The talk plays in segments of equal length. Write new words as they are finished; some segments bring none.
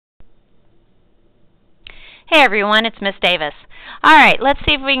Hey everyone, it's Miss Davis. Alright, let's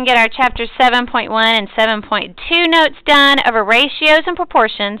see if we can get our Chapter 7.1 and 7.2 notes done over ratios and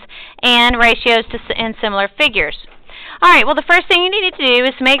proportions and ratios in similar figures. Alright, well the first thing you need to do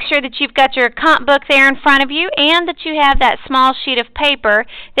is make sure that you've got your comp book there in front of you and that you have that small sheet of paper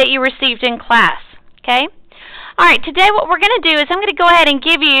that you received in class. Okay? Alright, today what we're going to do is I'm going to go ahead and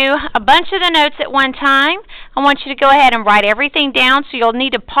give you a bunch of the notes at one time. I want you to go ahead and write everything down, so you'll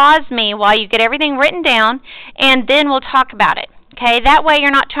need to pause me while you get everything written down, and then we'll talk about it. Okay, that way you're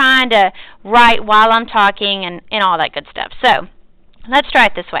not trying to write while I'm talking and all that good stuff. So, let's try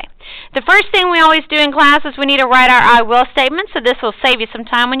it this way. The first thing we always do in class is we need to write our I will statement, so this will save you some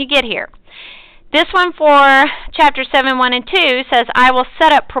time when you get here. This one for Chapter 7.1 and 2 says, I will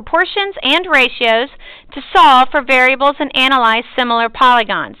set up proportions and ratios to solve for variables and analyze similar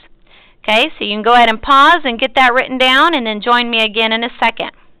polygons. Okay, so you can go ahead and pause and get that written down and then join me again in a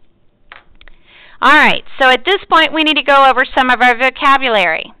second. Alright, so at this point we need to go over some of our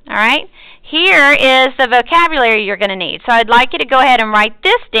vocabulary. Alright, here is the vocabulary you're going to need. So I'd like you to go ahead and write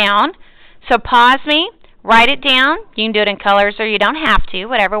this down. So pause me, write it down. You can do it in colors or you don't have to,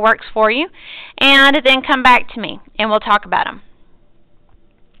 whatever works for you. And then come back to me and we'll talk about them.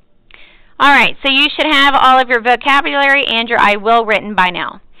 Alright, so you should have all of your vocabulary and your I will written by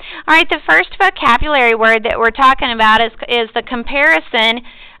now. Alright, the first vocabulary word that we're talking about is the comparison.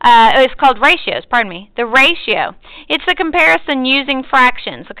 It's called ratios, pardon me. The ratio. It's the comparison using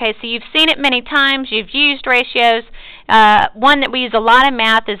fractions. Okay, so you've seen it many times. You've used ratios. One that we use a lot in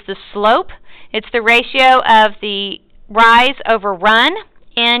math is the slope. It's the ratio of the rise over run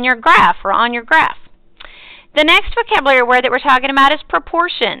in your graph or on your graph. The next vocabulary word that we're talking about is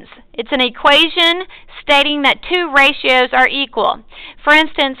proportions. It's an equation stating that two ratios are equal. For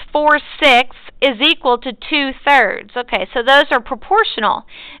instance, 4/6 is equal to 2/3. Okay, so those are proportional.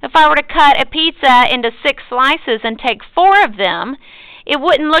 If I were to cut a pizza into 6 slices and take 4 of them, it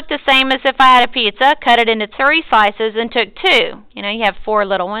wouldn't look the same as if I had a pizza, cut it into 3 slices and took 2. You know, you have 4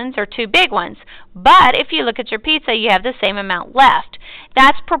 little ones or 2 big ones. But if you look at your pizza, you have the same amount left.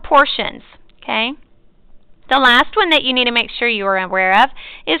 That's proportions. Okay? The last one that you need to make sure you are aware of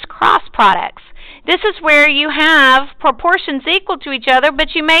is cross products. This is where you have proportions equal to each other,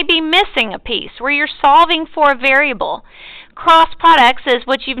 but you may be missing a piece, where you're solving for a variable. Cross products is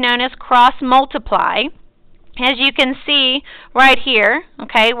what you've known as cross multiply, as you can see right here,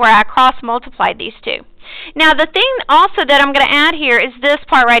 okay, where I cross multiplied these two. Now the thing also that I'm going to add here is this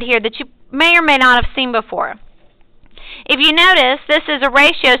part right here that you may or may not have seen before. If you notice, this is a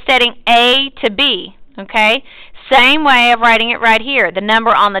ratio stating A to B. Okay, same way of writing it right here. The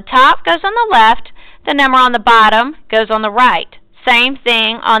number on the top goes on the left, the number on the bottom goes on the right. Same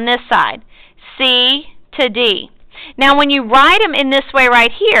thing on this side, C to D. Now when you write them in this way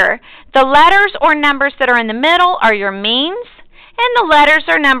right here, the letters or numbers that are in the middle are your means, and the letters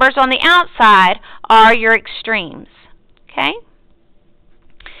or numbers on the outside are your extremes. Okay?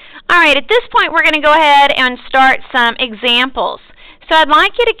 Alright, at this point we're going to go ahead and start some examples. So I'd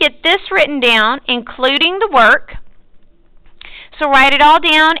like you to get this written down, including the work. So write it all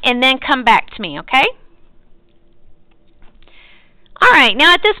down and then come back to me, okay? Alright,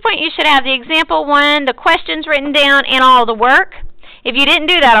 now at this point you should have the example 1, the questions written down, and all the work. If you didn't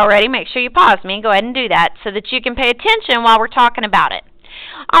do that already, make sure you pause me and go ahead and do that so that you can pay attention while we're talking about it.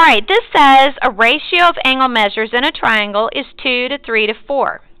 Alright, this says a ratio of angle measures in a triangle is 2 to 3 to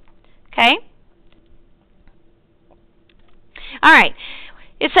 4. Okay? Alright,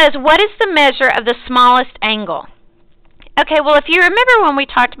 it says, what is the measure of the smallest angle? Okay, well if you remember when we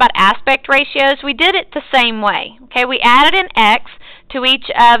talked about aspect ratios, we did it the same way. Okay, we added an x to each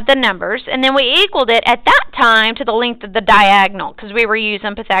of the numbers, and then we equaled it at that time to the length of the diagonal, because we were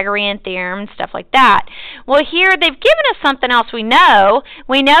using Pythagorean theorem and stuff like that. Well here they've given us something else we know.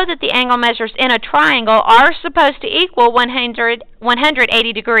 We know that the angle measures in a triangle are supposed to equal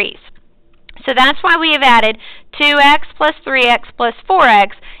 180 degrees. So that's why we have added 2x plus 3x plus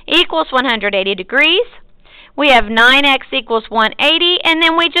 4x equals 180 degrees. We have 9x equals 180, and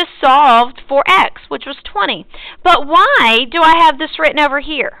then we just solved for x, which was 20. But why do I have this written over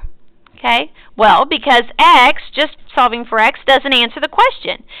here? Okay, well, because x, just solving for x, doesn't answer the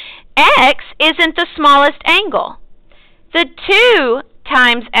question. X isn't the smallest angle. The 2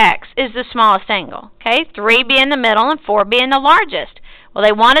 times x is the smallest angle. Okay, 3 being the middle and 4 being the largest. Well,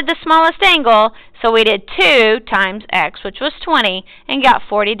 they wanted the smallest angle, so we did 2 times x, which was 20, and got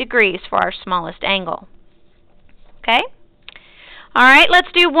 40 degrees for our smallest angle. Okay? Alright, let's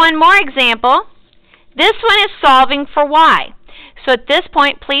do one more example. This one is solving for y. So at this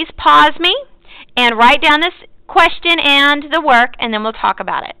point, please pause me and write down this question and the work, and then we'll talk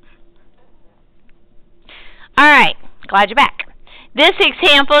about it. All right, glad you're back. This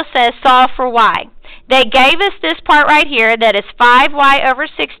example says solve for y. They gave us this part right here that is 5y over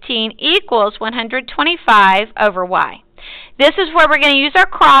 16 equals 125 over y. This is where we're going to use our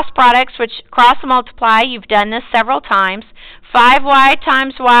cross products, which cross multiply. You've done this several times. 5y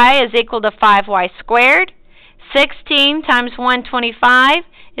times y is equal to 5y squared. 16 times 125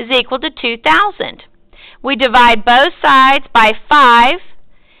 is equal to 2,000. We divide both sides by 5.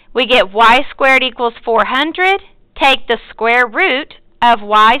 We get y squared equals 400. Take the square root of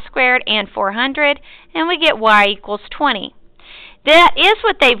y squared and 400, and we get y equals 20. That is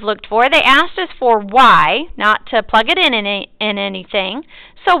what they've looked for. They asked us for y, not to plug it in anything.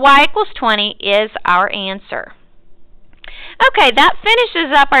 So y equals 20 is our answer. Okay, that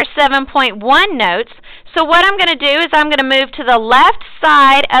finishes up our 7.1 notes. So what I'm going to do is I'm going to move to the left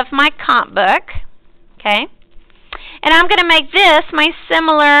side of my comp book. Okay? And I'm going to make this my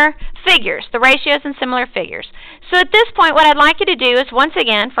similar figures, the ratios and similar figures. So at this point, what I'd like you to do is, once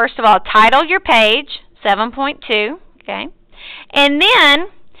again, first of all, title your page, 7.2, okay? And then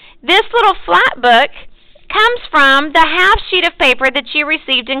this little flat book comes from the half sheet of paper that you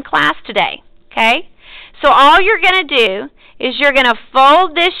received in class today, okay? So all you're going to do is you're going to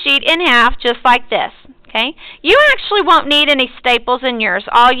fold this sheet in half just like this, okay? You actually won't need any staples in yours.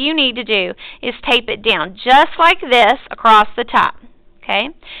 All you need to do is tape it down just like this across the top, okay?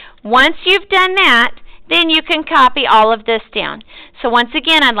 Once you've done that, then you can copy all of this down. So once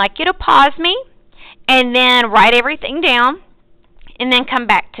again, I'd like you to pause me and then write everything down and then come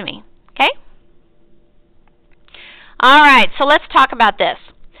back to me, okay? All right, so let's talk about this.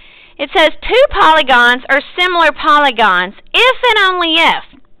 It says two polygons are similar polygons if and only if,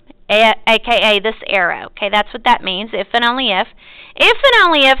 aka this arrow. Okay, that's what that means, if and only if. If and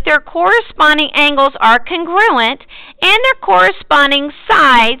only if their corresponding angles are congruent and their corresponding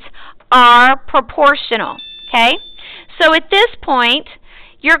sides are proportional. Okay, so at this point,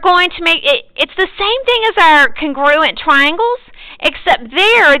 you're going to make it, it's the same thing as our congruent triangles, except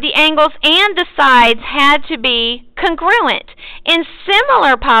there the angles and the sides had to be congruent. In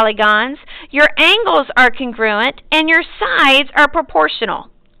similar polygons, your angles are congruent and your sides are proportional.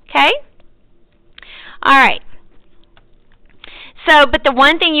 Okay? All right. So, but the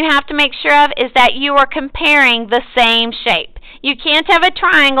one thing you have to make sure of is that you are comparing the same shape. You can't have a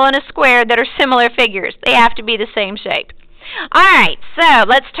triangle and a square that are similar figures. They have to be the same shape. All right, so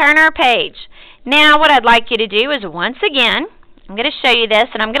let's turn our page. Now what I'd like you to do is, once again, I'm going to show you this,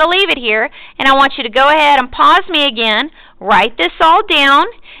 and I'm going to leave it here, and I want you to go ahead and pause me again, write this all down,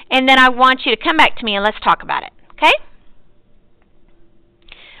 and then I want you to come back to me and let's talk about it, okay?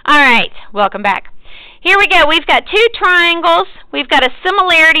 All right, welcome back. Here we go. We've got two triangles, we've got a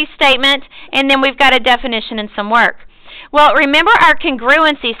similarity statement, and then we've got a definition and some work. Well, remember our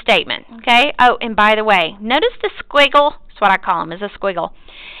congruency statement, okay? Oh, and by the way, notice the squiggle. That's what I call him, is a squiggle.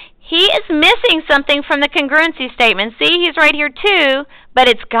 He is missing something from the congruency statement. See, he's right here too, but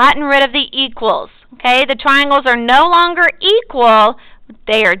it's gotten rid of the equals, okay? The triangles are no longer equal.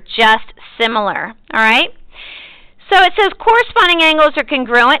 They are just similar, all right? So it says corresponding angles are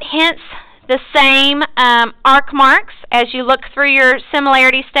congruent, hence the same arc marks as you look through your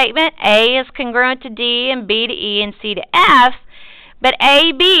similarity statement. A is congruent to D, and B to E, and C to F. But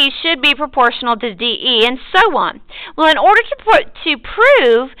AB should be proportional to DE, and so on. Well, in order to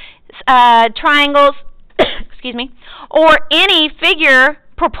prove triangles, excuse me, or any figure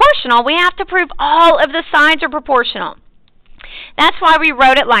proportional, we have to prove all of the sides are proportional. That's why we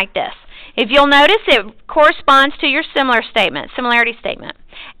wrote it like this. If you'll notice, it corresponds to your similarity statement.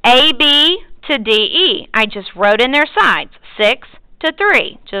 AB to DE. I just wrote in their sides, 6 to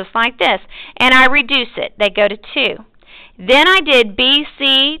 3, just like this. And I reduce it. They go to 2. Then I did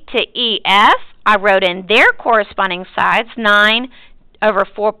BC to EF. I wrote in their corresponding sides, 9 over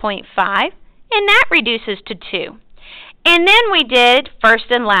 4.5, and that reduces to 2. And then we did first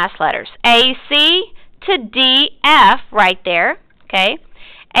and last letters, AC to DF right there, okay?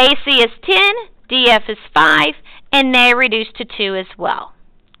 AC is 10, DF is 5, and they reduce to 2 as well,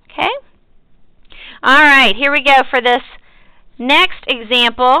 okay? All right, here we go for this next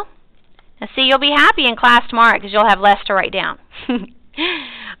example. Now, see, you'll be happy in class tomorrow because you'll have less to write down.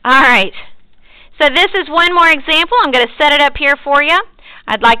 All right. So this is one more example. I'm going to set it up here for you.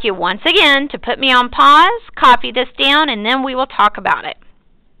 I'd like you once again to put me on pause, copy this down, and then we will talk about it.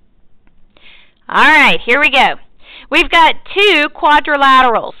 All right, here we go. We've got two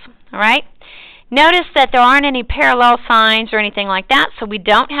quadrilaterals, all right? Notice that there aren't any parallel signs or anything like that, so we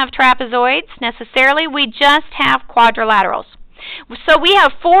don't have trapezoids necessarily. We just have quadrilaterals. So we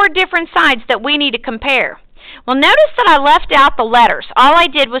have 4 different sides that we need to compare. Well, notice that I left out the letters. All I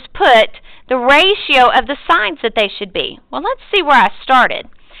did was put the ratio of the signs that they should be. Well, let's see where I started.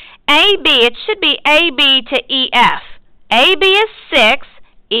 AB, it should be AB to EF. AB is 6,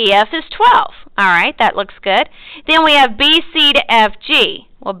 EF is 12. All right, that looks good. Then we have BC to FG.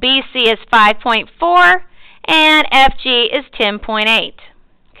 Well, BC is 5.4 and FG is 10.8.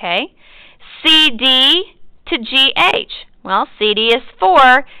 Okay. CD to GH. Well, CD is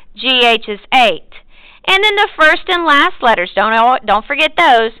 4, GH is 8. And then the first and last letters, don't forget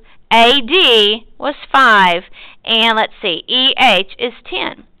those. AD was 5, and let's see, EH is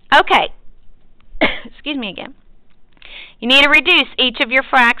 10. Okay. Excuse me again. You need to reduce each of your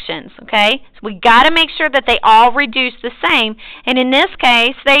fractions, okay? So we got to make sure that they all reduce the same, and in this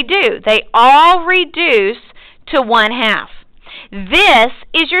case, they do. They all reduce to 1/2. This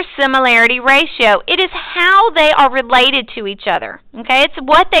is your similarity ratio. It is how they are related to each other, okay? It's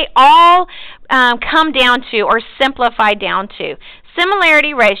what they all come down to or simplify down to.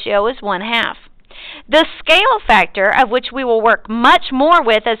 Similarity ratio is 1/2. The scale factor, of which we will work much more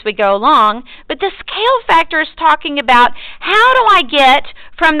with as we go along, but the scale factor is talking about how do I get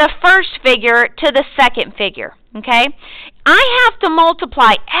from the first figure to the second figure, okay? I have to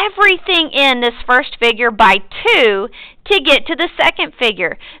multiply everything in this first figure by 2 to get to the second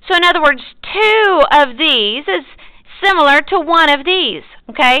figure. So in other words, 2 of these is similar to 1 of these,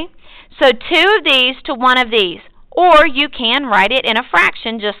 okay? So 2 of these to 1 of these. Or you can write it in a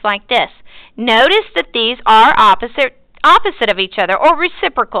fraction just like this. Notice that these are opposite of each other, or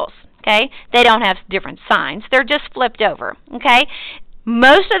reciprocals, okay? They don't have different signs. They're just flipped over, okay?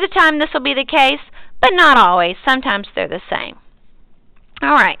 Most of the time this will be the case, but not always. Sometimes they're the same.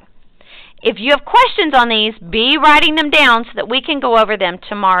 All right. If you have questions on these, be writing them down so that we can go over them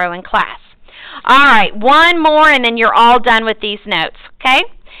tomorrow in class. All right, one more and then you're all done with these notes, okay?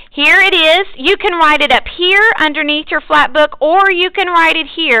 Here it is. You can write it up here underneath your flat book, or you can write it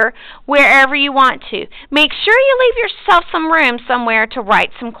here wherever you want to. Make sure you leave yourself some room somewhere to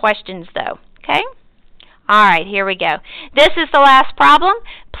write some questions, though, okay? All right, here we go. This is the last problem.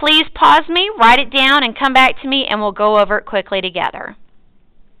 Please pause me, write it down, and come back to me, and we'll go over it quickly together.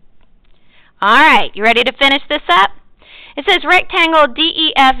 All right, you ready to finish this up? It says rectangle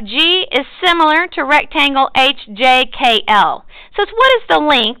DEFG is similar to rectangle HJKL. So what is the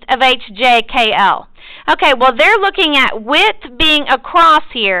length of HJKL? Okay, well, they're looking at width being across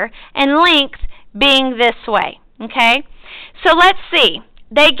here and length being this way, okay? So let's see.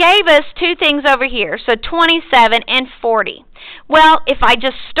 They gave us two things over here, so 27 and 40. Well, if I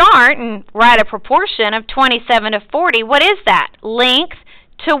just start and write a proportion of 27 to 40, what is that? Length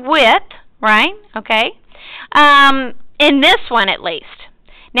to width, right? Okay. In this one at least.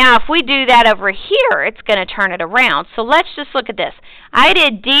 Now, if we do that over here, it's going to turn it around. So let's just look at this. I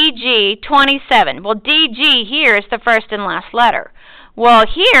did DG 27. Well, DG here is the first and last letter. Well,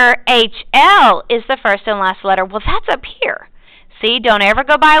 here, HL is the first and last letter. Well, that's up here. See, don't ever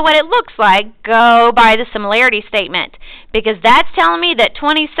go by what it looks like. Go by the similarity statement. Because that's telling me that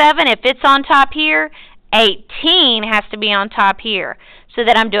 27, if it's on top here, 18 has to be on top here. So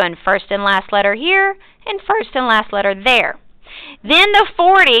that I'm doing first and last letter here and first and last letter there. Then the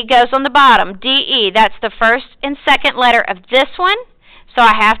 40 goes on the bottom, DE. That's the first and second letter of this one. So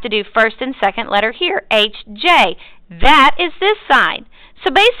I have to do first and second letter here, HJ. That is this side.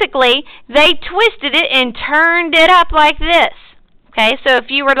 So basically, they twisted it and turned it up like this. Okay, so if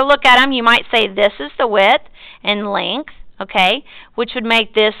you were to look at them, you might say this is the width and length, okay, which would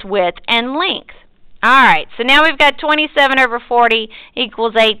make this width and length. All right, so now we've got 27 over 40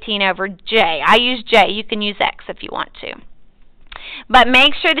 equals 18 over J. I use J. You can use X if you want to. But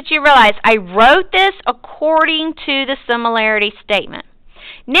make sure that you realize I wrote this according to the similarity statement.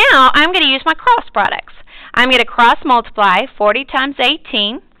 Now I'm going to use my cross products. I'm going to cross multiply 40 times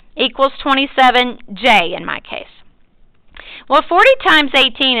 18 equals 27J in my case. Well, 40 times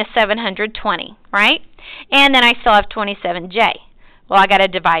 18 is 720, right? And then I still have 27J. Well, I got to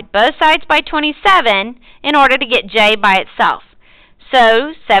divide both sides by 27 in order to get J by itself.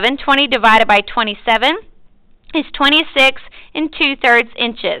 So 720 divided by 27 is 26 2/3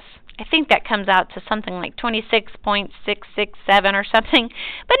 inches. I think that comes out to something like 26.667 or something.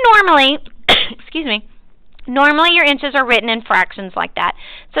 But normally, excuse me, normally your inches are written in fractions like that.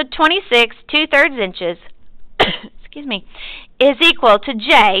 So 26 2/3 inches, excuse me, is equal to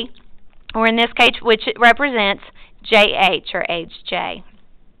J, or in this case, which it represents JH or HJ.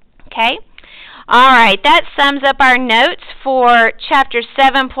 Okay? All right, that sums up our notes for Chapter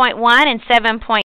 7.1 and 7.2.